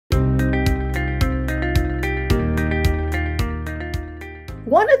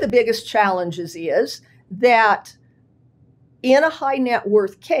One of the biggest challenges is that in a high net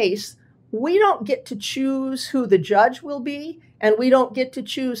worth case, we don't get to choose who the judge will be, and we don't get to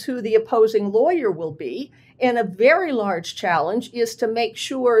choose who the opposing lawyer will be. And a very large challenge is to make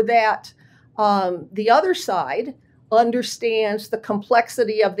sure that the other side understands the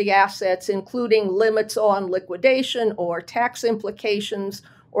complexity of the assets, including limits on liquidation or tax implications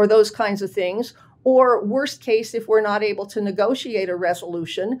or those kinds of things. Or worst case, if we're not able to negotiate a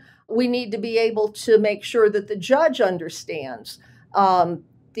resolution, we need to be able to make sure that the judge understands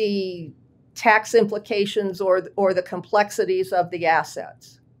the tax implications or the complexities of the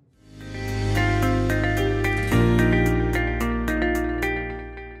assets.